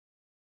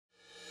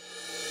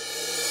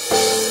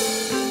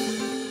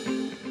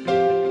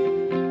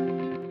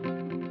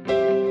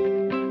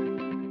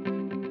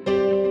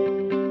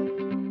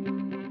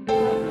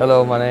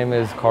Hello, my name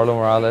is Carlo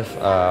Morales.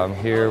 I'm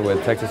here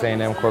with Texas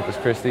A&M Corpus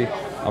Christi.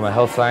 I'm a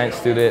health science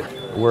student.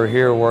 We're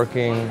here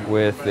working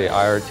with the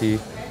IRT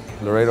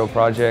Laredo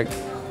project.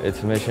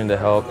 It's a mission to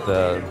help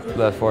the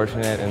less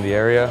fortunate in the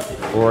area.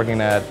 We're working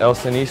at El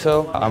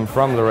Cenizo. I'm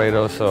from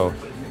Laredo, so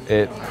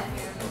it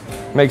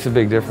makes a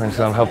big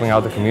difference. I'm helping out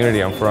the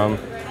community I'm from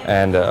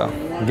and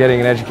getting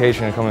an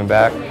education and coming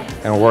back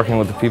and working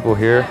with the people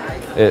here.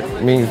 It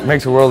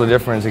makes a world of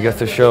difference. It gets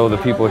to show the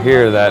people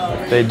here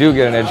that if they do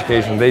get an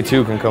education, they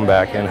too can come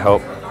back and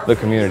help the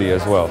community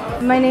as well.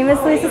 My name is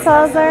Lisa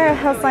Salazar, a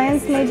health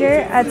science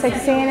major at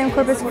Texas A&M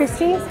Corpus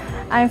Christi.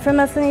 I'm from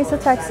El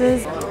Cenizo,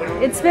 Texas.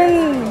 It's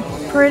been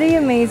pretty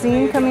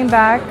amazing coming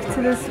back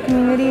to this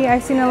community.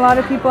 I've seen a lot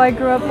of people I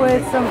grew up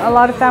with, a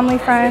lot of family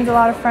friends, a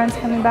lot of friends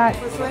coming back.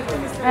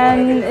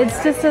 And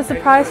it's just a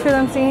surprise for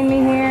them seeing me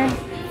here.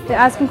 They're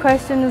asking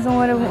questions on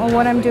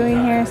what I'm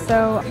doing here.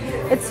 So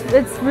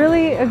it's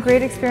really a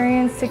great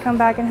experience to come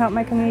back and help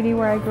my community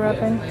where I grew up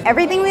in.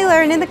 Everything we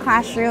learned in the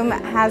classroom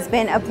has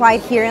been applied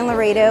here in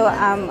Laredo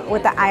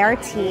with the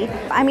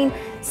IRT. I mean,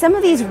 some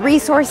of these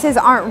resources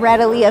aren't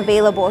readily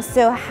available,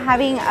 so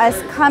having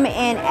us come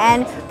in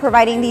and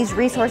providing these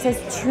resources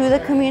to the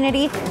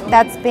community,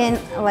 that's been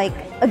like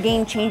a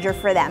game changer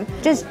for them.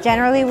 Just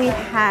generally, we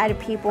had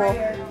people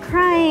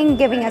crying,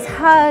 giving us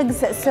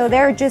hugs, so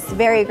they're just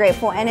very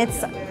grateful, and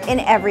it's in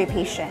every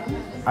patient.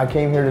 I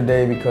came here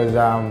today because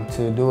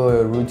to do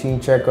a routine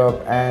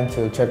checkup and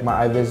to check my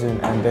eye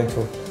vision and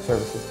dental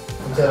services.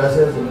 Muchas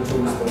gracias y mucho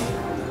gusto.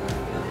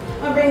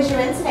 What brings you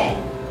in today?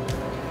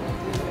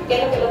 ¿Qué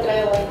es lo que lo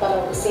trae hoy para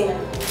la oficina?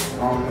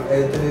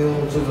 He tenido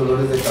muchos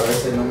dolores de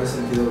cabeza y no me he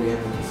sentido bien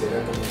y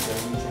quisiera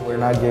comenzar mucho. We're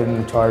not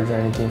getting charged or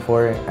anything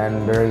for it,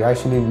 and they're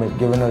actually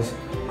giving us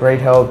great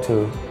help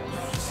to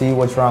see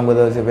what's wrong with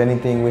us, if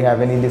anything, we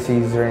have any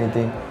diseases or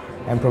anything,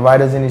 and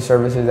provide us any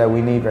services that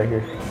we need right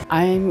here.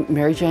 I'm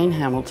Mary Jane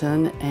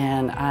Hamilton,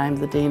 and I'm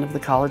the Dean of the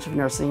College of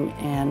Nursing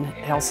and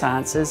Health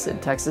Sciences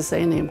at Texas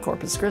A&M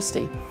Corpus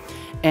Christi.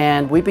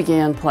 And we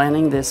began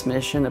planning this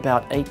mission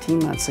about 18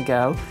 months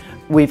ago.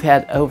 We've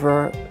had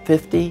over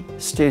 50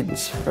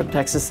 students from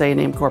Texas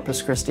A&M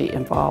Corpus Christi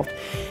involved,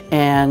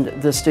 and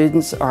the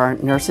students are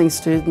nursing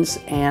students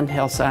and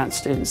health science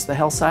students. The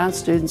health science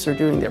students are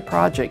doing their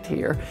project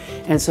here,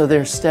 and so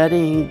they're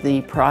studying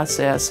the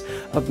process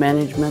of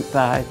management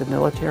by the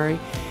military,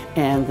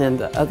 and then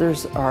the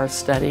others are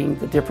studying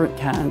the different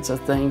kinds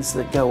of things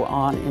that go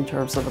on in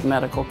terms of a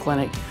medical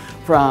clinic,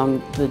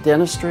 from the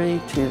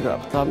dentistry to the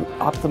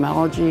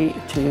ophthalmology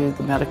to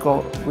the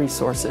medical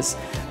resources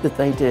that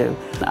they do.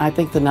 I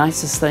think the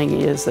nicest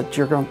thing is that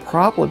you're going to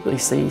probably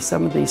see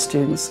some of these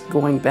students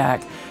going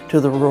back to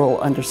the rural,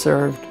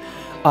 underserved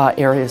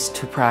areas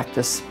to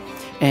practice.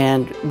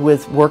 And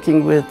with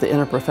working with the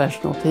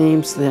interprofessional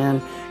teams,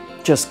 then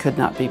just could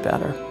not be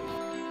better.